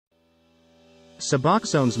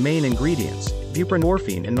Suboxone's main ingredients,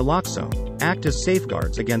 buprenorphine and naloxone, act as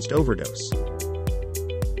safeguards against overdose.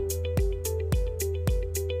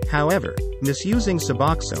 However, misusing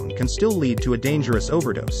Suboxone can still lead to a dangerous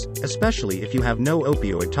overdose, especially if you have no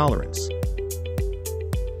opioid tolerance.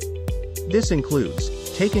 This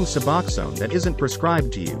includes taking Suboxone that isn't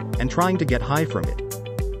prescribed to you and trying to get high from it.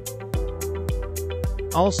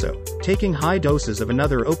 Also, taking high doses of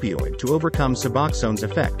another opioid to overcome Suboxone's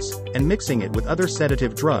effects, and mixing it with other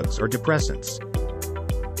sedative drugs or depressants.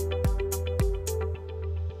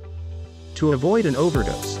 To avoid an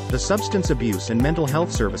overdose, the Substance Abuse and Mental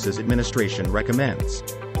Health Services Administration recommends: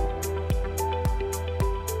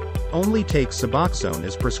 only take Suboxone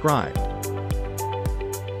as prescribed.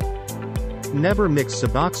 Never mix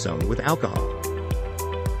Suboxone with alcohol.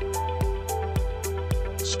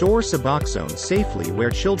 Store Suboxone safely where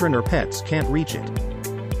children or pets can't reach it.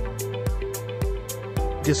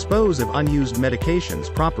 Dispose of unused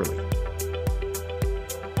medications properly.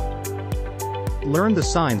 Learn the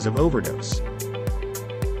signs of overdose.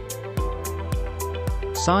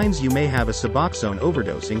 Signs you may have a Suboxone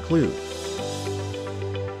overdose include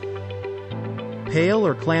pale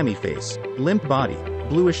or clammy face, limp body,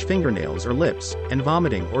 bluish fingernails or lips, and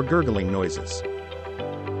vomiting or gurgling noises.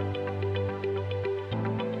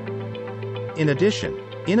 In addition,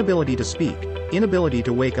 inability to speak, inability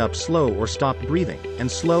to wake up slow or stop breathing,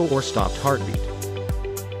 and slow or stopped heartbeat.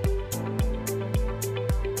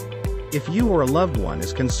 If you or a loved one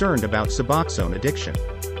is concerned about Suboxone addiction,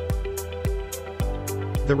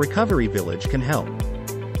 the Recovery Village can help.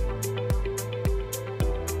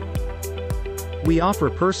 We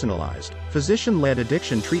offer personalized, physician-led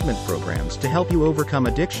addiction treatment programs to help you overcome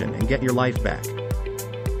addiction and get your life back.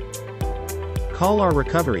 Call our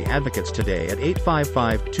recovery advocates today at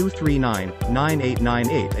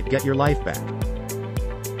 855-239-9898 and get your life back.